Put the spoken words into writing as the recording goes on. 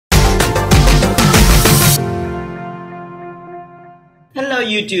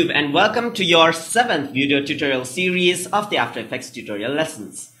Hello YouTube and welcome to your 7th video tutorial series of the After Effects tutorial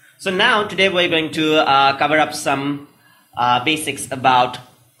lessons. So now today we're going to cover up some basics about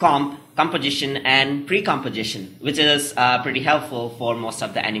composition and pre-composition, which is pretty helpful for most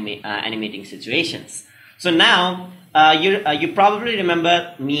of the animating situations. So now you probably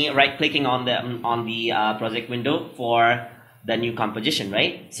remember me right clicking on the project window for the new composition,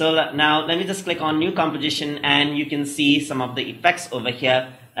 right? So now let me just click on new composition and you can see some of the effects over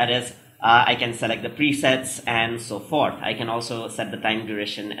here. That is, I can select the presets and so forth. I can also set the time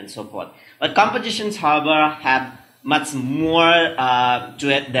duration and so forth. But compositions, however, have much more to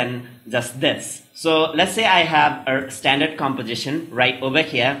it than just this. So let's say I have a standard composition right over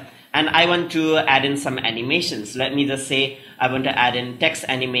here and I want to add in some animations. Let me just say I want to add in text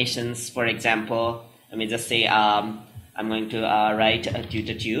animations, for example. Let me just say I'm going to write a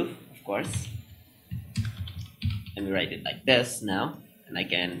tutor tube, of course. Let me write it like this now, and I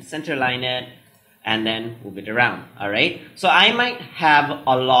can center line it and then move it around. All right. So I might have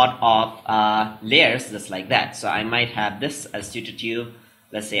a lot of layers just like that. So I might have this as tutor tube.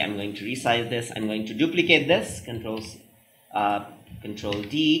 Let's say I'm going to resize this. I'm going to duplicate this. Control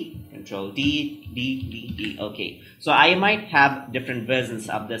D, Control D, D. Okay. So I might have different versions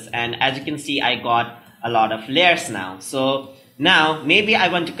of this, and as you can see, I got a lot of layers now. So now maybe I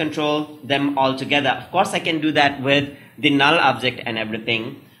want to control them all together. Of course I can do that with the null object and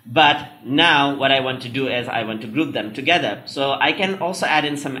everything, but now what I want to do is I want to group them together. So I can also add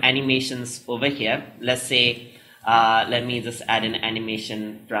in some animations over here. Let's say let me just add an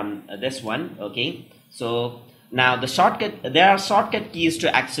animation from this one. Okay, so now there are shortcut keys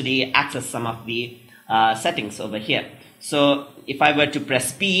to actually access some of the settings over here. So if I were to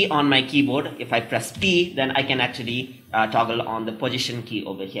press P on my keyboard, if I press P, then I can actually toggle on the position key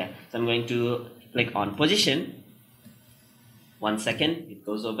over here. So I'm going to click on position. 1 second, it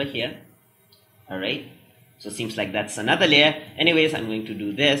goes over here. All right. So it seems like that's another layer. Anyways, I'm going to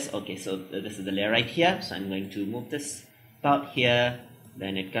do this. Okay, so this is the layer right here. So I'm going to move this about here.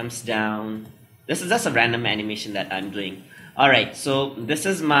 Then it comes down. This is just a random animation that I'm doing. All right. So this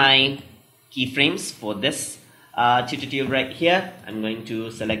is my keyframes for this tutor tube right here. I'm going to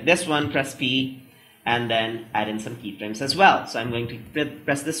select this one, press P, and then add in some keyframes as well. So I'm going to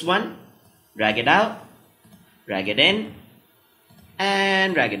press this one, drag it out, drag it in,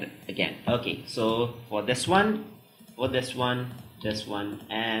 and drag it again. Okay, so for this one, this one,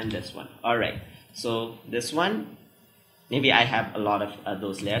 and this one. All right, so this one, maybe I have a lot of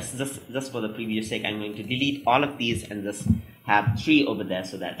those layers. Just for the previous sake, I'm going to delete all of these and just have 3 over there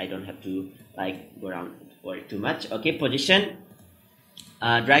so that I don't have to like go around for it too much. Okay, position,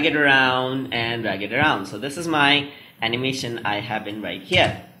 drag it around and drag it around. So this is my animation I have in right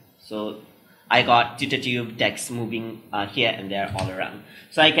here. So I got tutor tube text moving here and there all around.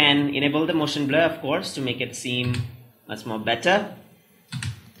 So I can enable the motion blur, of course, to make it seem much more better.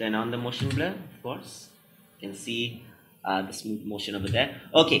 Turn on the motion blur, of course. You can see the smooth motion over there.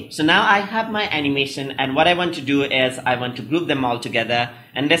 Okay, so now I have my animation, and what I want to do is I want to group them all together.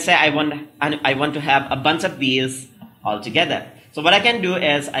 And let's say I want to have a bunch of these all together. So what I can do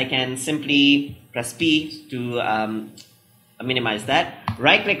is I can simply press P to minimize that,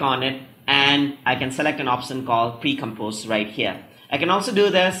 right click on it, and I can select an option called pre-compose right here. I can also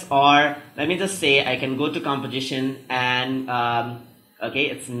do this, or let me just say I can go to composition and okay,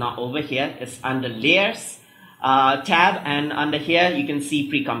 it's not over here, it's under layers tab, and under here you can see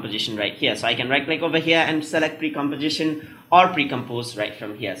pre-composition right here. So I can right click over here and select pre-composition or pre-compose right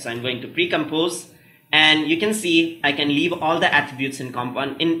from here. So I'm going to pre-compose, and you can see I can leave all the attributes in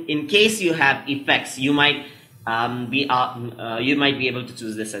compound. In case you have effects, you might be able to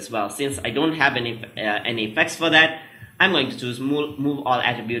choose this as well. Since I don't have any effects for that, I'm going to choose move all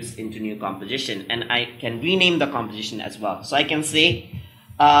attributes into new composition, and I can rename the composition as well. So I can say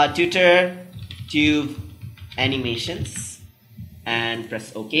tutor tube animations and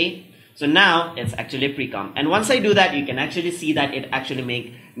press OK. So now it's actually pre-comp, and once I do that, you can actually see that it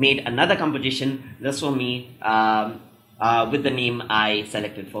actually made another composition just for me with the name I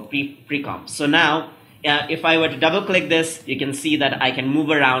selected for pre-comp. So now if I were to double click this, you can see that I can move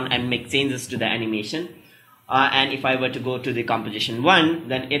around and make changes to the animation, and if I were to go to the composition 1,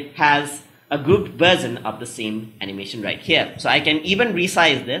 then it has a grouped version of the same animation right here. So I can even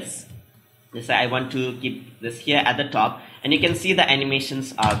resize this. Let's say I want to keep this here at the top, and you can see the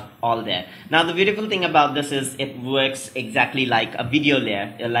animations are all there. Now the beautiful thing about this is it works exactly like a video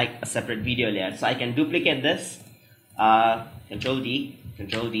layer, like a separate video layer. So I can duplicate this, Control D,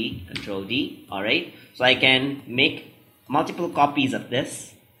 Control D, Control D. All right. So I can make multiple copies of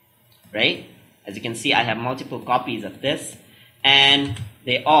this, right? As you can see, I have multiple copies of this, and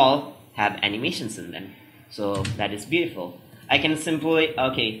they all have animations in them. So that is beautiful. I can simply,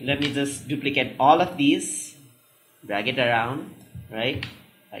 okay, let me just duplicate all of these, drag it around, right?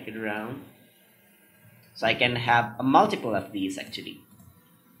 Drag it around. So I can have a multiple of these actually,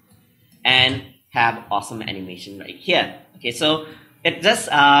 and have awesome animation right here. Okay, so it just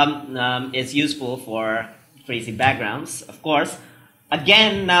is useful for crazy backgrounds, of course.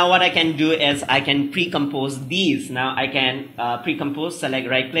 Again, now what I can do is I can pre-compose these. Now I can pre-compose, select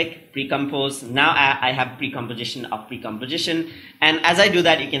right click, pre-compose. Now I have pre-composition of pre-composition. And as I do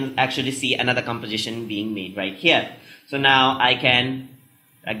that, you can actually see another composition being made right here. So now I can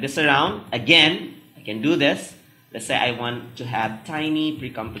drag this around. Again, I can do this. Let's say I want to have tiny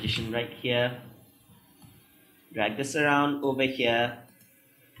pre-composition right here. Drag this around over here.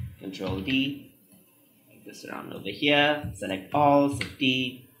 Control D. This around over here, select all, select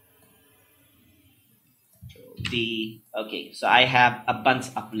D, Control D. Okay, so I have a bunch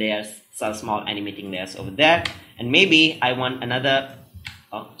of layers, so small animating layers over there, and maybe I want another.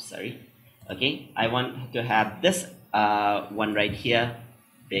 Oh, sorry. Okay, I want to have this one right here,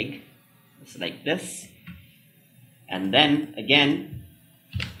 big, just like this, and then again,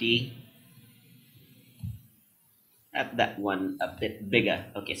 D. Have that one a bit bigger.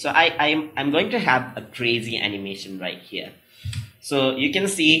 Okay, so I'm going to have a crazy animation right here. So you can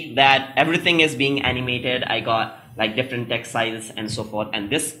see that everything is being animated. I got like different text sizes and so forth, and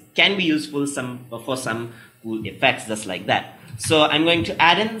this can be useful for some cool effects just like that. So I'm going to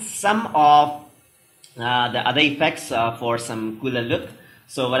add in some of the other effects for some cooler look.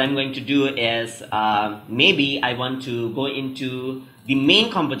 So what I'm going to do is maybe I want to go into the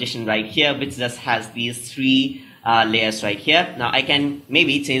main composition right here, which just has these three layers right here. Now I can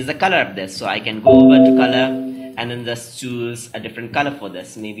maybe change the color of this. So I can go over to color and then just choose a different color for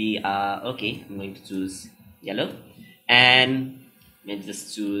this. Maybe, okay, I'm going to choose yellow, and maybe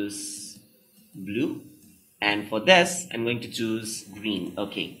just choose blue. And for this, I'm going to choose green.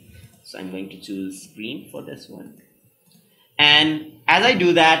 Okay, so I'm going to choose green for this one. And as I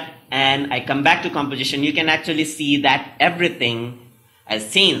do that and I come back to composition, you can actually see that everything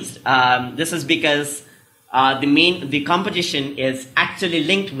has changed. This is because the composition is actually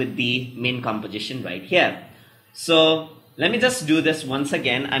linked with the main composition right here. So let me just do this once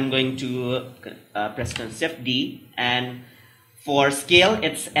again. I'm going to press Shift D, and for scale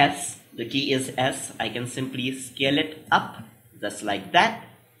it's S. The key is S. I can simply scale it up just like that.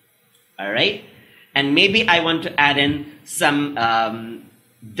 All right, and maybe I want to add in some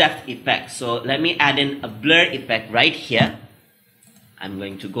depth effect. So let me add in a blur effect right here. I'm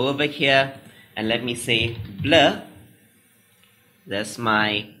going to go over here and let me say blur. There's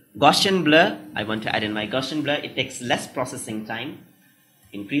my Gaussian blur. I want to add in my Gaussian blur. It takes less processing time.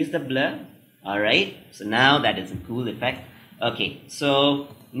 Increase the blur. All right, so now that is a cool effect. Okay, so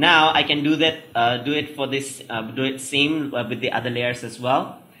now I can do that. Do it for this. Do it same with the other layers as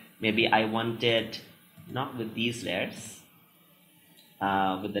well. Maybe I want it not with these layers.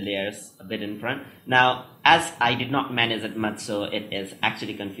 With the layers a bit in front. Now, as I did not manage it much, so it is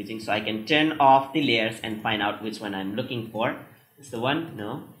actually confusing. So I can turn off the layers and find out which one I'm looking for. Is the one?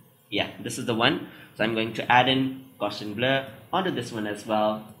 No. Yeah, this is the one. So I'm going to add in Gaussian blur onto this one as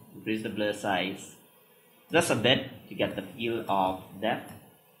well. Increase the blur size just a bit to get the feel of depth.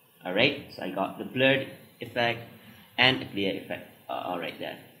 All right. So I got the blurred effect and a clear effect. All right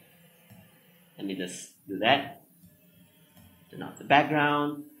there. Let me just do that. Turn off the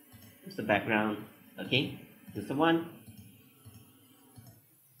background. Here's the background. Okay, this is the one.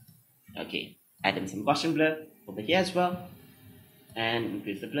 Okay, add in some Gaussian blur over here as well, and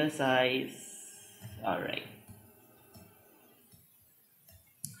increase the blur size. All right.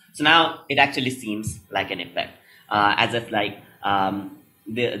 So now it actually seems like an effect, as if like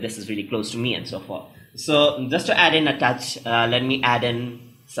this is really close to me and so forth. So just to add in a touch, let me add in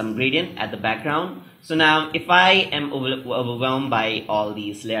some gradient at the background. So now if I am overwhelmed by all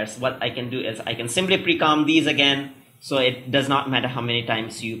these layers, what I can do is I can simply pre-comp these again. So it does not matter how many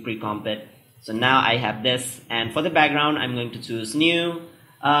times you pre-comp it. So now I have this, and for the background I'm going to choose new.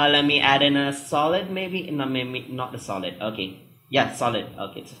 Let me add in a solid, maybe not the solid. Okay, yeah, solid.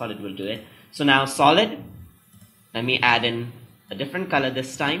 Okay, so solid will do it. So now solid, let me add in a different color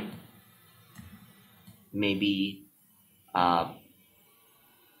this time. Maybe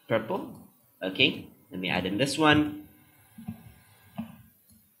purple. Okay, let me add in this one,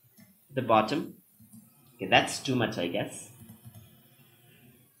 the bottom. Okay, that's too much, I guess.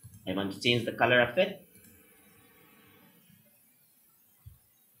 I want to change the color of it.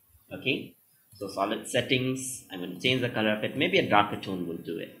 Okay, so solid settings, I'm going to change the color of it. Maybe a darker tone will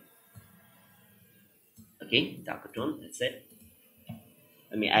do it. Okay, darker tone, that's it.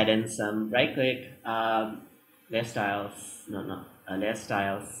 Let me add in some right click, layer styles, layer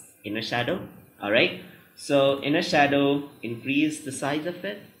styles, inner shadow. All right. So inner shadow, increase the size of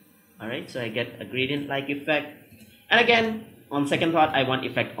it. All right. So I get a gradient like effect. And again, on second thought, I want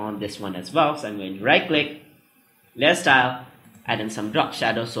effect on this one as well. So I'm going to right click, layer style, add in some drop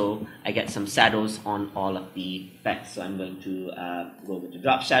shadow, so I get some shadows on all of the effects. So I'm going to go with the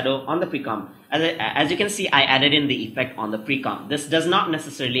drop shadow on the pre-comp. As you can see, I added in the effect on the pre-comp. This does not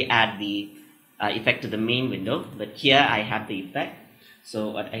necessarily add the effect to the main window, but here I have the effect.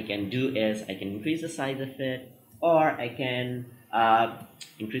 So what I can do is I can increase the size of it, or I can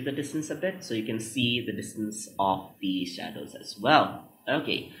increase the distance a bit, so you can see the distance of the shadows as well.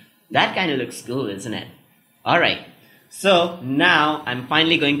 Okay, that kind of looks cool, isn't it? All right. So now I'm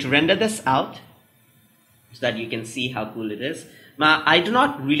finally going to render this out so that you can see how cool it is. Now I do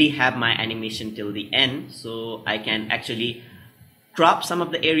not really have my animation till the end, so I can actually crop some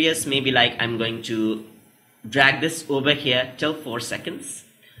of the areas. Maybe like I'm going to drag this over here till 4 seconds.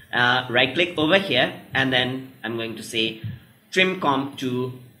 Right click over here, and then I'm going to say trim comp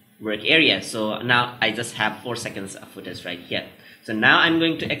to work area. So now I just have 4 seconds of footage right here. So now I'm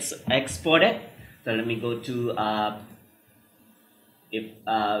going to export it. So let me go to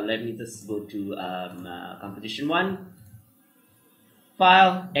let me just go to composition 1,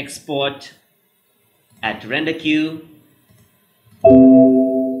 file, export, add to render queue.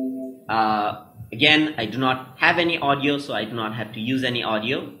 Again, I do not have any audio, so I do not have to use any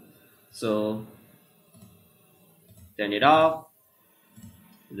audio. So turn it off.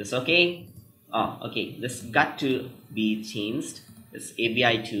 Is this okay? Oh, okay. This got to be changed. This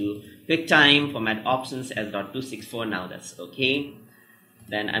AVI to QuickTime format options S.264. Now that's okay.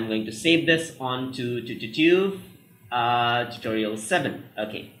 Then I'm going to save this on to tutorial 7.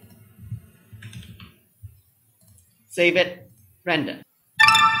 Okay. Save it, render.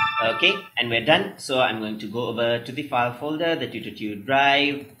 Okay, and we're done. So I'm going to go over to the file folder, the tutorial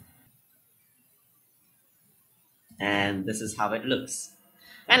drive. And this is how it looks.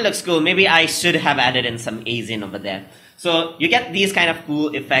 And looks cool. Maybe I should have added in some Asian over there. So you get these kind of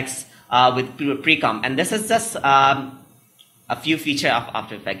cool effects with pre-comp. And this is just a few feature of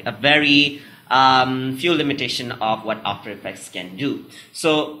After Effects, a very few limitation of what After Effects can do.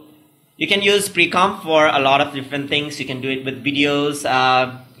 So you can use pre-comp for a lot of different things. You can do it with videos,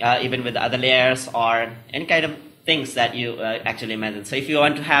 even with other layers or any kind of things that you actually imagine. So if you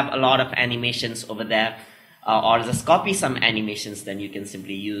want to have a lot of animations over there, or just copy some animations, then you can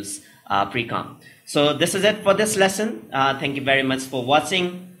simply use pre-comp. So this is it for this lesson. Thank you very much for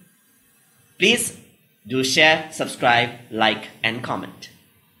watching. Please do share, subscribe, like, and comment.